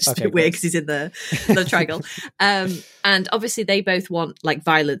sister, which is a bit weird because he's in the triangle. And obviously they both want like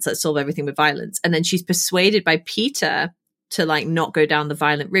violence, let's solve everything with violence. And then she's persuaded by Peter to like not go down the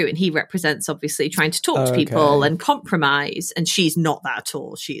violent route, and he represents obviously trying to talk to people and compromise, and she's not that at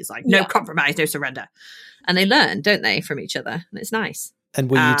all. She is like no compromise, no surrender, and they learn, don't they, from each other, and it's nice. And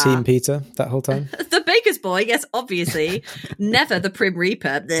were you team Peter that whole time? The baker's boy, yes, obviously. Never the Prim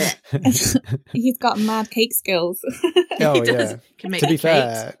Reaper. He's got mad cake skills. Oh, he does. Yeah. Can make to be cakes.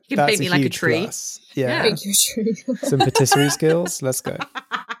 fair, he can paint me like a tree. Plus. Yeah. Make you a tree. Some patisserie skills. Let's go.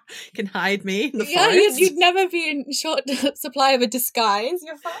 Can hide me in the forest. Yeah, you'd never be in short supply of a disguise.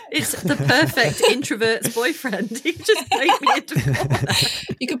 You're fine. It's the perfect introvert's boyfriend. You just paint me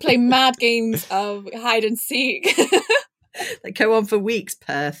into. You could play mad games of hide and seek. That go on for weeks.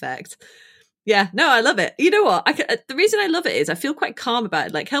 Perfect. Yeah, no, I love it. You know what? The reason I love it is I feel quite calm about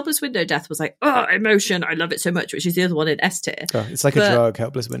it. Like Helpless Window Death was like, emotion. I love it so much, which is the other one in S tier. Oh, it's like a drug,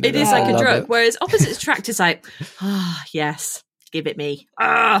 Helpless Window Death. It is like a drug. Whereas Opposites Attract is like, yes, give it me.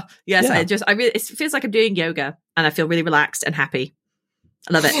 Yes, yeah. It feels like I'm doing yoga and I feel really relaxed and happy.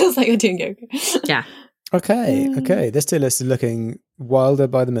 I love it. It feels like you're doing yoga. Yeah. Okay. This tier list is looking wilder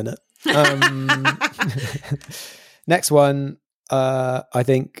by the minute. Next one, I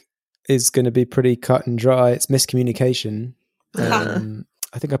think, is going to be pretty cut and dry. It's Miscommunication. I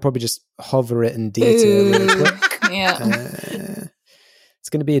think I'll probably just hover it and D tier really quick. Yeah. It's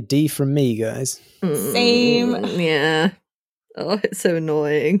going to be a D from me, guys. Same. Yeah. Oh, it's so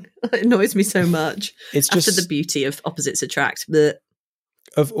annoying. It annoys me so much. It's just after the beauty of Opposites Attract. Blech.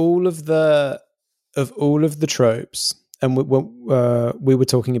 Of all of the tropes, and we were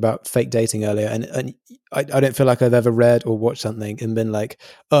talking about fake dating earlier, and I don't feel like I've ever read or watched something and been like,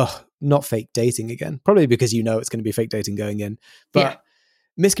 not fake dating again. Probably because it's going to be fake dating going in. But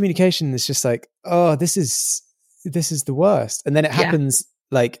Miscommunication is just like, this is the worst. And then it happens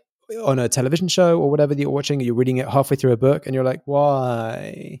like on a television show or whatever that you're watching, you're reading it halfway through a book and you're like,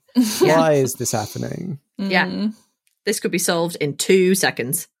 why? Why is this happening? Yeah. This could be solved in 2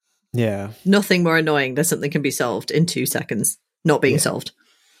 seconds. Yeah. Nothing more annoying than something can be solved in 2 seconds, not being solved.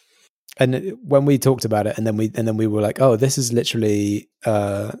 And when we talked about it and then we were like, this is literally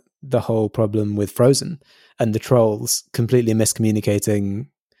the the whole problem with Frozen and the trolls completely miscommunicating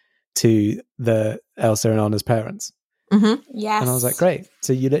to the Elsa and Anna's parents. Mm-hmm. Yes. And I was like, great.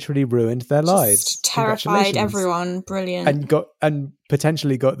 So you literally ruined their lives. Terrified everyone. Brilliant. And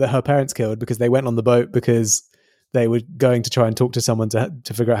potentially got her parents killed because they went on the boat because they were going to try and talk to someone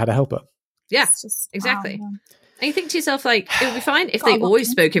to figure out how to help her. Yeah, exactly. And you think to yourself, like, it would be fine if they always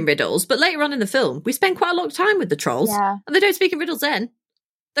spoke in riddles, but later on in the film, we spend quite a lot of time with the trolls, and they don't speak in riddles then.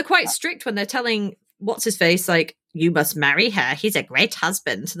 They're quite strict when they're telling what's-his-face, like, you must marry her, he's a great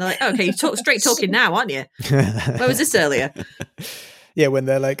husband. And they're like, oh, okay, you talk straight talking now, aren't you? Where was this earlier? Yeah, when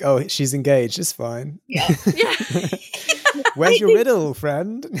they're like, oh, she's engaged, it's fine. Yeah. Yeah. Where's your riddle,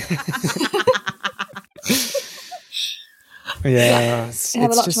 friend? Yeah, it's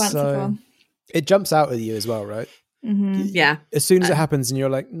have a lot just to answer for. It jumps out at you as well, right? Mm-hmm. Yeah. As soon as it happens and you're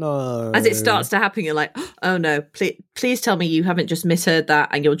like, no. As it starts to happen, you're like, oh no, please tell me you haven't just misheard that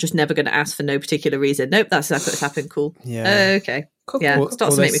and you're just never going to ask for no particular reason. Nope, that's exactly what's happened. Cool. Yeah. Okay. Cool. Yeah, Cool.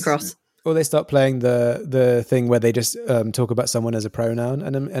 starts to make me cross. Or they start playing the thing where they just talk about someone as a pronoun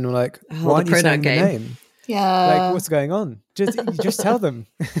and I'm like, why aren't you saying the name? Yeah. Like, what's going on? Just tell them.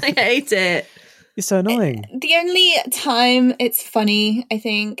 I hate it. It's so annoying. The only time it's funny, I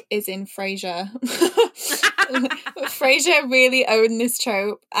think, is in Frasier. Frasier really own this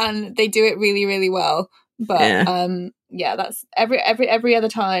trope, and they do it really, really well. But that's every other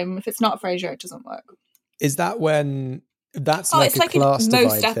time. If it's not Frasier, it doesn't work. Is that when that's like it's a like class in divide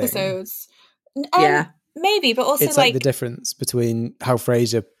most thing? episodes? Yeah. Maybe, but also it's like the difference between how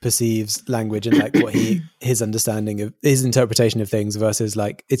Frasier perceives language and like what his understanding of his interpretation of things versus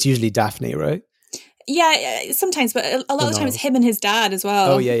like it's usually Daphne, right? Yeah, sometimes, but a lot of times him and his dad as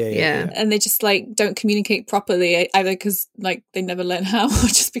well. Oh yeah. And they just like don't communicate properly, either because like they never learn how, or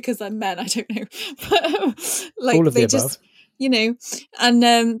just because they're men. I don't know. But like all of they the just, above.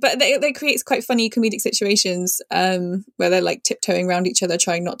 and but they create quite funny comedic situations where they're like tiptoeing around each other,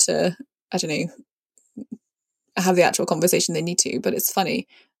 trying not to, I don't know, have the actual conversation they need to. But it's funny.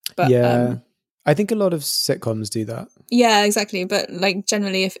 But yeah. I think a lot of sitcoms do that. Yeah, exactly. But like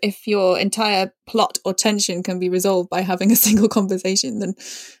generally, if your entire plot or tension can be resolved by having a single conversation, then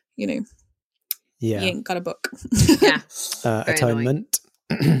you ain't got a book. Yeah. Atonement.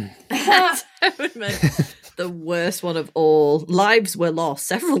 Atonement. The worst one of all. Lives were lost.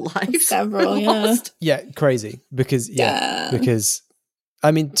 Several lives. Several, were lost. Yeah, crazy. Because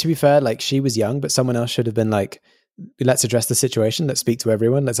I mean, to be fair, like she was young, but someone else should have been like, let's address the situation. Let's speak to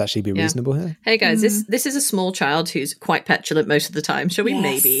everyone. Let's actually be reasonable here. Hey guys, this is a small child who's quite petulant most of the time. Shall we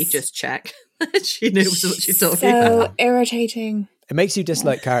maybe just check? She knows what she's talking about. So irritating. It makes you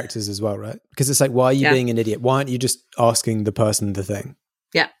dislike characters as well, right? Because it's like, why are you being an idiot? Why aren't you just asking the person the thing?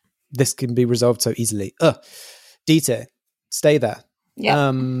 Yeah. This can be resolved so easily. Dita, stay there.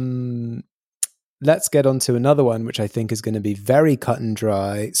 Yeah. Let's get on to another one, which I think is going to be very cut and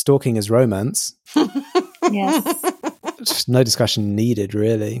dry. Stalking as romance. Yes. Just no discussion needed,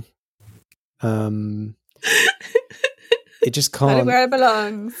 really. It just can't. Where it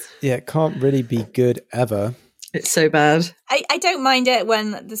belongs. Yeah, it can't really be good ever. It's so bad. I don't mind it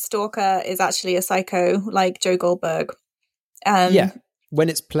when the stalker is actually a psycho, like Joe Goldberg. When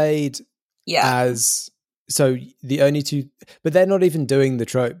it's played as. So the only two, but they're not even doing the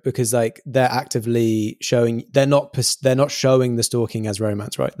trope because like they're actively showing, they're not showing the stalking as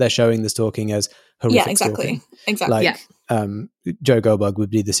romance, right? They're showing the stalking as horrific stalking. Exactly. Like, Joe Goldberg would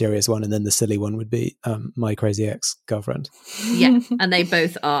be the serious one, and then the silly one would be my crazy ex-girlfriend. Yeah, and they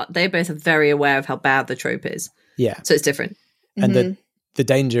both are very aware of how bad the trope is. Yeah, so it's different. And the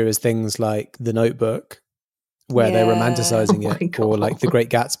danger is things like The Notebook, where they're romanticizing it, or like The Great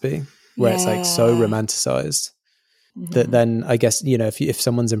Gatsby, where it's like so romanticized that then I guess, if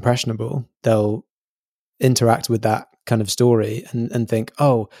someone's impressionable, they'll interact with that kind of story and think,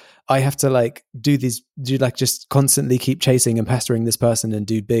 oh, I have to like just constantly keep chasing and pestering this person and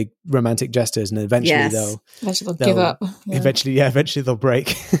do big romantic gestures, and eventually they'll give up. Yeah. Eventually they'll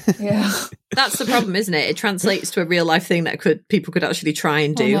break. Yeah. That's the problem, isn't it? It translates to a real life thing that people could actually try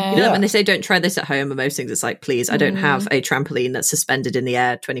and do. When they say don't try this at home, and most things it's like, please, I don't have a trampoline that's suspended in the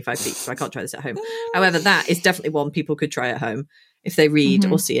air 25 feet, so I can't try this at home. However, that is definitely one people could try at home if they read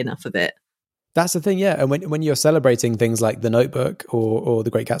or see enough of it. That's the thing, yeah. And when you're celebrating things like The Notebook or The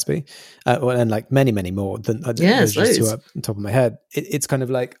Great Gatsby, and like many, many more than those just two up on top of my head, it's kind of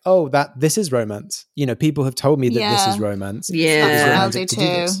like, oh, this is romance. People have told me that this is romance. Yeah, I'll do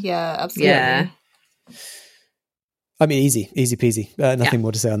too. Yeah, absolutely. Yeah. I mean, easy peasy. Nothing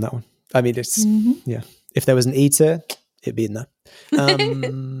more to say on that one. I mean, it's if there was an eater, it'd be in there.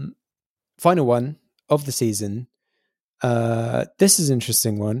 Final one of the season. This is an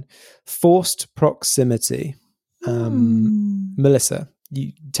interesting one. Forced proximity. Melissa,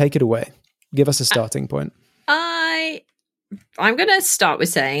 you take it away. Give us a starting point. I'm going to start with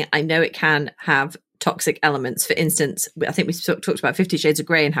saying I know it can have toxic elements. For instance, I think we talked about 50 Shades of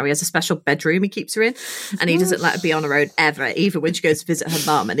Grey and how he has a special bedroom he keeps her in, and he doesn't let her be on her own ever, even when she goes to visit her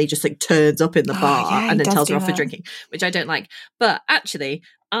mum, and he just like turns up in the bar and then tells her off for drinking, which I don't like. But actually,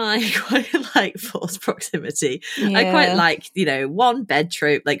 I quite like forced proximity. Yeah. I quite like, one bed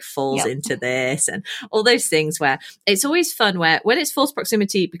trope like falls into this and all those things where it's always fun when it's forced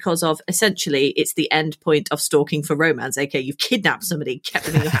proximity because of essentially it's the end point of stalking for romance. Okay, you've kidnapped somebody, kept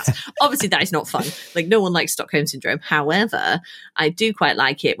them in your house. Obviously that is not fun. Like no one likes Stockholm Syndrome. However, I do quite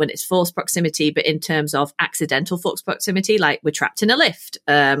like it when it's forced proximity, but in terms of accidental forced proximity, like we're trapped in a lift,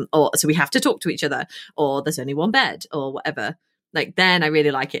 or so we have to talk to each other, or there's only one bed or whatever. Like, then I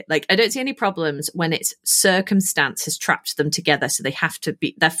really like it. Like, I don't see any problems when it's circumstance has trapped them together. So they're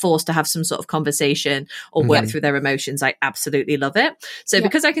forced to have some sort of conversation or work through their emotions. I absolutely love it. So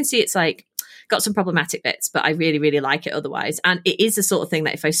because I can see it's like got some problematic bits, but I really, really like it otherwise. And it is the sort of thing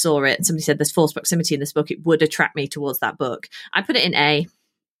that if I saw it and somebody said there's forced proximity in this book, it would attract me towards that book. I put it in A.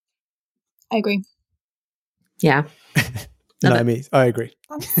 I agree. Yeah. No, I agree.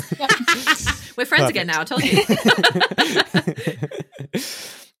 We're friends again now, I told you.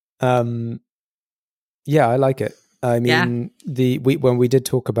 Yeah, I like it. I mean, when we did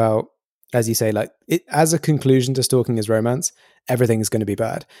talk about, as you say, like it as a conclusion to stalking as romance, everything is going to be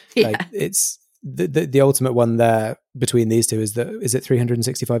bad. Yeah. Like it's the ultimate one there between these two is it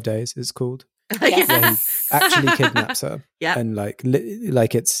 365 days it's called? Yes. Where he actually kidnaps her. Yeah. And like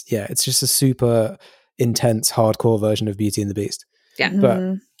it's just a super intense, hardcore version of Beauty and the Beast. Yeah.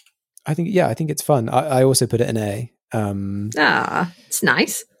 But I think it's fun. I also put it in A. It's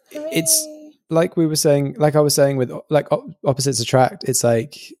nice. It's like I was saying with like opposites attract. It's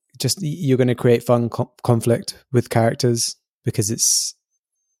like just you're going to create fun conflict with characters because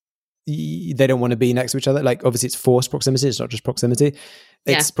they don't want to be next to each other. Like obviously it's forced proximity. It's not just proximity.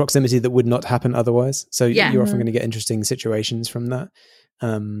 It's proximity that would not happen otherwise. So you're often going to get interesting situations from that.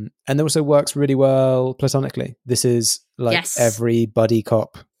 And it also works really well platonically. This is like every buddy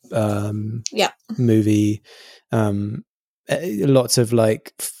cop movie. Lots of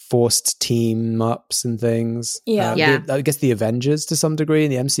like forced team ups and things. I guess the Avengers to some degree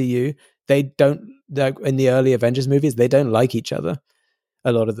in the MCU, they don't, in the early Avengers movies, they don't like each other.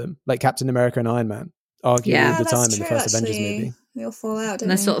 A lot of them, like Captain America and Iron Man, argue all the time in the first Avengers movie. They all fall out, don't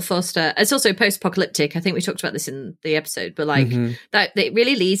and they're sort of forced to. It's also post-apocalyptic. I think we talked about this in the episode, but like that it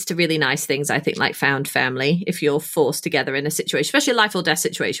really leads to really nice things. I think like found family, if you're forced together in a situation, especially a life or death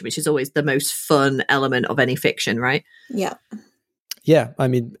situation, which is always the most fun element of any fiction, right? Yeah. Yeah. I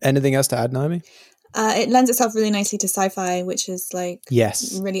mean, anything else to add, Naomi? It lends itself really nicely to sci-fi, which is like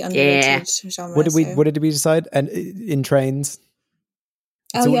really underrated genre. What did we decide? And in trains.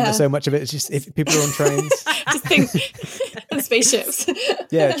 So much of it is just if people are on trains. Just think and spaceships.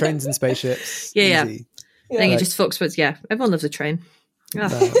 Yeah, trains and spaceships. Yeah. Then you just fucks with everyone loves a train.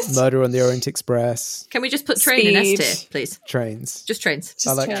 Murder on the Orient Express. Can we just put train in S tier, please? Trains. Just trains.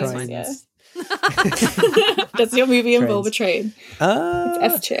 I like trains. Yeah. Does your movie involve a train? It's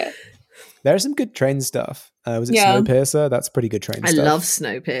S tier. There is some good train stuff. Was it Snowpiercer? That's pretty good train stuff. I love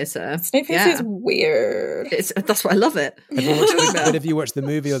Snowpiercer. Snowpiercer is weird. That's why I love it. But have you watched the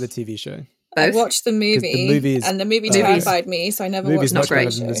movie or the TV show? Both. I watched the movie, and the movie terrified me, so I never watched the much better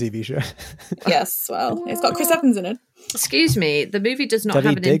than the TV show. Yes, well, it's got Chris Evans in it. Excuse me, the movie does not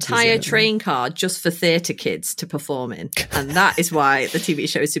have an entire train car just for theatre kids to perform in, and that is why the TV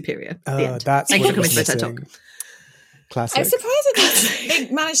show is superior. That's Thanks for coming to my TED Talk. Classic. I'm surprised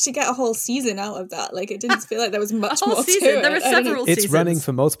they managed to get a whole season out of that. Like, it didn't feel like there was much more season. to it. There are several seasons. It's running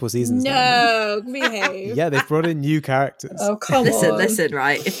for multiple seasons. No, behave. Yeah, they've brought in new characters. Oh, come on. Listen,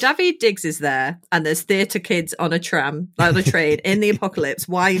 right? If David Diggs is there and there's theatre kids on a train in the apocalypse,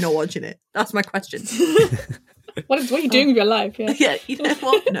 why are you not watching it? That's my question. What are you doing with your life? Yeah, you know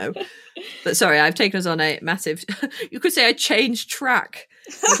what? No. But sorry, I've taken us on a massive, you could say I changed track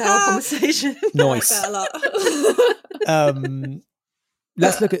with our conversation. Nice.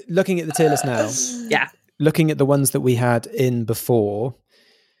 Let's looking at the tier list now. Yeah. Looking at the ones that we had in before,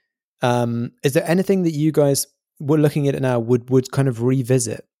 is there anything that you guys were looking at it now would kind of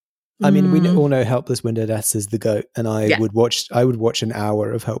revisit? I mean, we all know Helpless Window Deaths is the GOAT, and I would watch an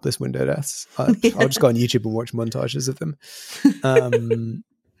hour of Helpless Window Deaths. I'll just go on YouTube and watch montages of them.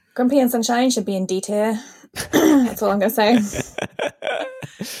 Grumpy and Sunshine should be in D tier. That's all I'm going to say.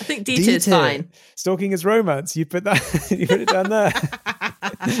 I think D tier is fine. Stalking is romance. You put it down there.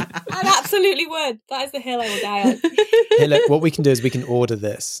 I absolutely would. That is the hill I will die on. Hey, look, what we can do is we can order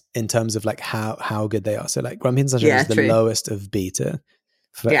this in terms of like how good they are. So like Grumpy and Sunshine is the lowest of beta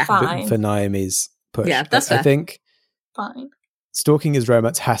for Naomi's push. Yeah, that's fair. I think fine. Stalking Is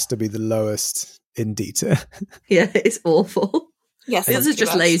Romance has to be the lowest in Dita. Yeah, it's awful. Yes, this is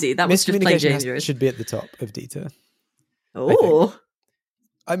just lazy. That was just plain dangerous. Should be at the top of Dita. Oh,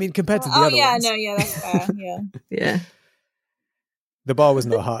 I mean, compared to the other ones. Oh yeah, that's fair. Yeah, yeah. The bar was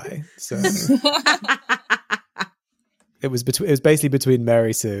not high, so it was basically between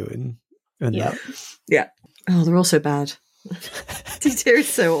Mary Sue and that. Yeah. Oh, they're all so bad. D-tier is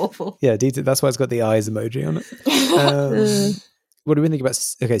so awful. Yeah, D-tier, that's why it's got the eyes emoji on it. What do we think about?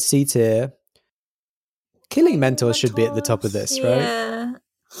 Okay, C tier. Killing Mentors should be at the top of this, right?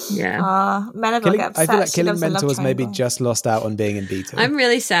 Yeah. Melody will get upset. I feel like Killing Mentors maybe just lost out on being in beta. I'm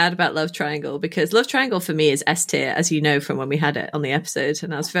really sad about Love Triangle because Love Triangle for me is S tier, as you know from when we had it on the episode,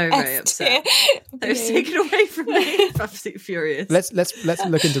 and I was very, very upset. It was taken away from me. I'm absolutely furious. Let's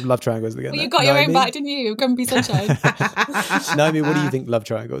look into Love Triangles again. Well, you got your own back, didn't you? Grumpy Sunshine. Naomi, what do you think? Love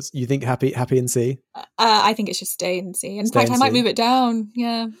Triangles? You think happy in C? I think it should stay in C. In fact, I might move it down.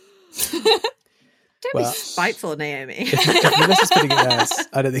 Yeah. Don't be spiteful, Naomi. If Melissa's putting it as,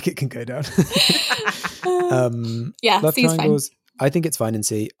 I don't think it can go down. Love C's Triangles, fine. I think it's fine in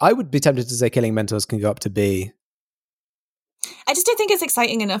C. I would be tempted to say Killing Mentors can go up to B. I just don't think it's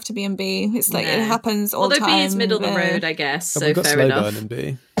exciting enough to be in B. It's like it happens all the time. Although B is middle of the road, I guess. So we've got fair Slow enough. Burn in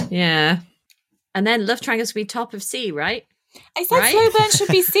B. Yeah. And then Love Triangles will be top of C, right? I said Slow Burn should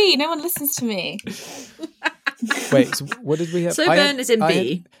be C. No one listens to me. Wait, so what did we have? Slow Burn is in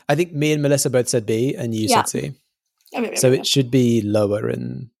B. I think me and Melissa both said B and you said C. So it should be lower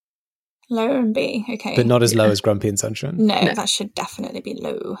in... Lower in B, okay. But not as low as Grumpy and Sunshine. No, that should definitely be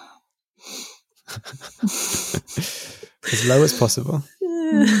low. As low as possible.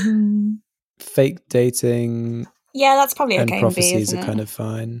 Fake dating... Yeah, that's probably okay and in B, prophecies isn't are it? kind of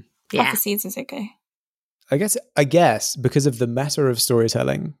fine. Yeah. Prophecies is okay. I guess because of the meta of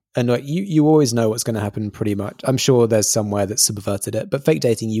storytelling, and like you always know what's going to happen pretty much. I'm sure there's somewhere that subverted it, but fake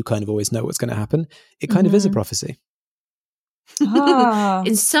dating, you kind of always know what's going to happen. It kind of is a prophecy. Ah.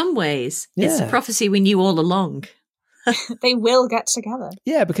 In some ways, it's a prophecy we knew all along. They will get together.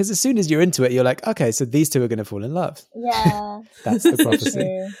 Yeah, because as soon as you're into it, you're like, okay, so these two are going to fall in love. Yeah. That's the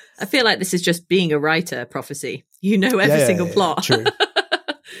prophecy. I feel like this is just being a writer prophecy. You know every single plot. True.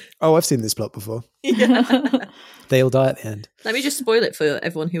 Oh, I've seen this plot before. Yeah. They all die at the end. Let me just spoil it for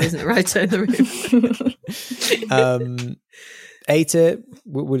everyone who isn't a writer in the room. A tier,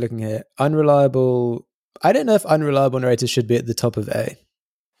 we're looking here. Unreliable. I don't know if unreliable narrators should be at the top of A.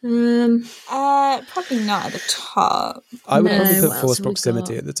 Probably not at the top. I would probably put forced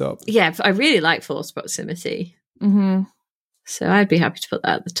proximity at the top. Yeah, I really like forced proximity. Mm-hmm. So I'd be happy to put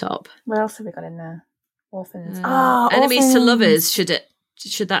that at the top. What else have we got in there? Orphans. Enemies to lovers, should that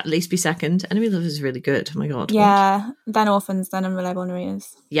at least be second? Enemy to lovers is really good. Oh my god. Yeah, then orphans, then unreliable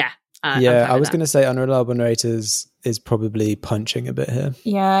narrators. Yeah. I was going to say unreliable narrators is probably punching a bit here.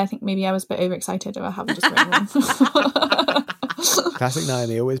 Yeah, I think maybe I was a bit overexcited or I haven't just written one. Classic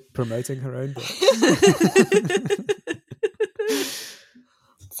Naomi, always promoting her own book.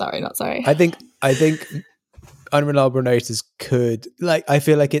 Sorry, not sorry. I think unreliable narrators could, like, I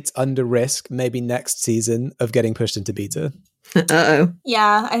feel like it's under risk maybe next season of getting pushed into beta. Uh-oh.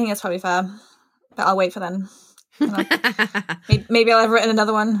 Yeah, I think that's probably fair. But I'll wait for then. Maybe I'll have written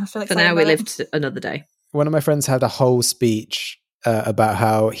another one. I feel like for now we lived another day. One of my friends had a whole speech about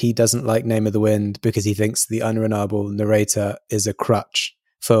how he doesn't like Name of the Wind because he thinks the unreliable narrator is a crutch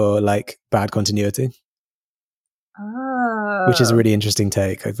for like bad continuity. Oh. Which is a really interesting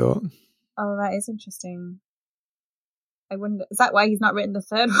take, I thought. Oh, that is interesting. I wonder, is that why he's not written the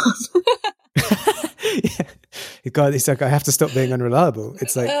third one? Yeah. God, it's like I have to stop being unreliable.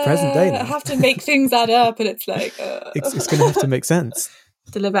 It's like present day now. I have to make things add up, and it's like it's going to have to make sense.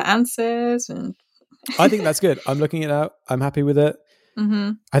 Deliver answers, and I think that's good. I'm looking it out. I'm happy with it.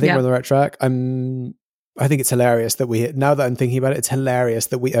 Mm-hmm. I think we're on the right track. I think it's hilarious that now that I'm thinking about it, it's hilarious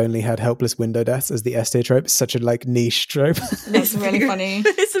that we only had helpless window deaths as the S-tier trope. It's such a like niche trope. It's really funny.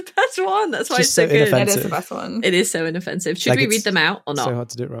 It's the best one. That's why it's so so good. inoffensive. It is the best one. It is so inoffensive. Should we read them out or not? So hard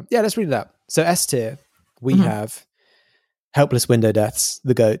to do it wrong. Yeah, let's read it out. So S-tier, we have helpless window deaths,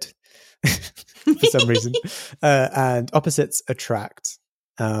 the goat, for some reason, and opposites attract.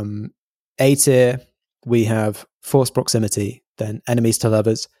 A-tier, we have forced proximity, then enemies to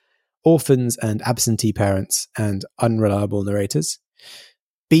lovers, orphans and absentee parents, and unreliable narrators.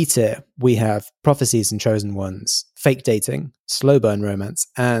 B-tier, we have prophecies and chosen ones, fake dating, slow burn romance,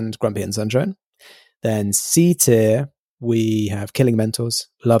 and Grumpy and Sunshine. Then C-tier, we have killing mentors,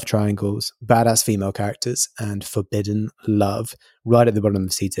 love triangles, badass female characters, and forbidden love right at the bottom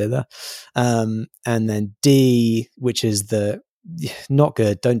of C tier there. And then D, which is the not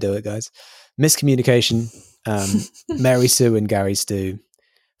good, don't do it, guys. Miscommunication, Mary Sue and Gary Stu,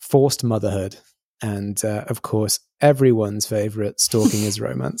 forced motherhood, and of course everyone's favorite, stalking is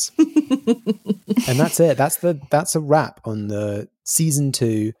romance. And that's it. That's a wrap on the season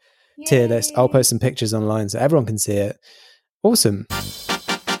 2 tier list. I'll post some pictures online so everyone can see it. Awesome.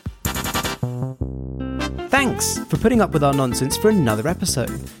 Thanks for putting up with our nonsense for another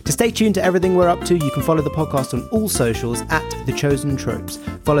episode. To stay tuned to everything we're up to, you can follow the podcast on all socials at The Chosen Tropes.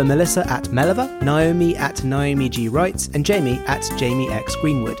 Follow Melissa at Meleva, Naomi at Naomi G Writes, and Jamie at Jamie X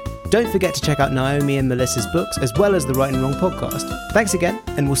Greenwood. Don't forget to check out Naomi and Melissa's books, as well as the Right and Wrong podcast. Thanks again,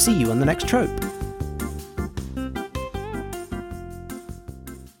 and we'll see you on the next trope.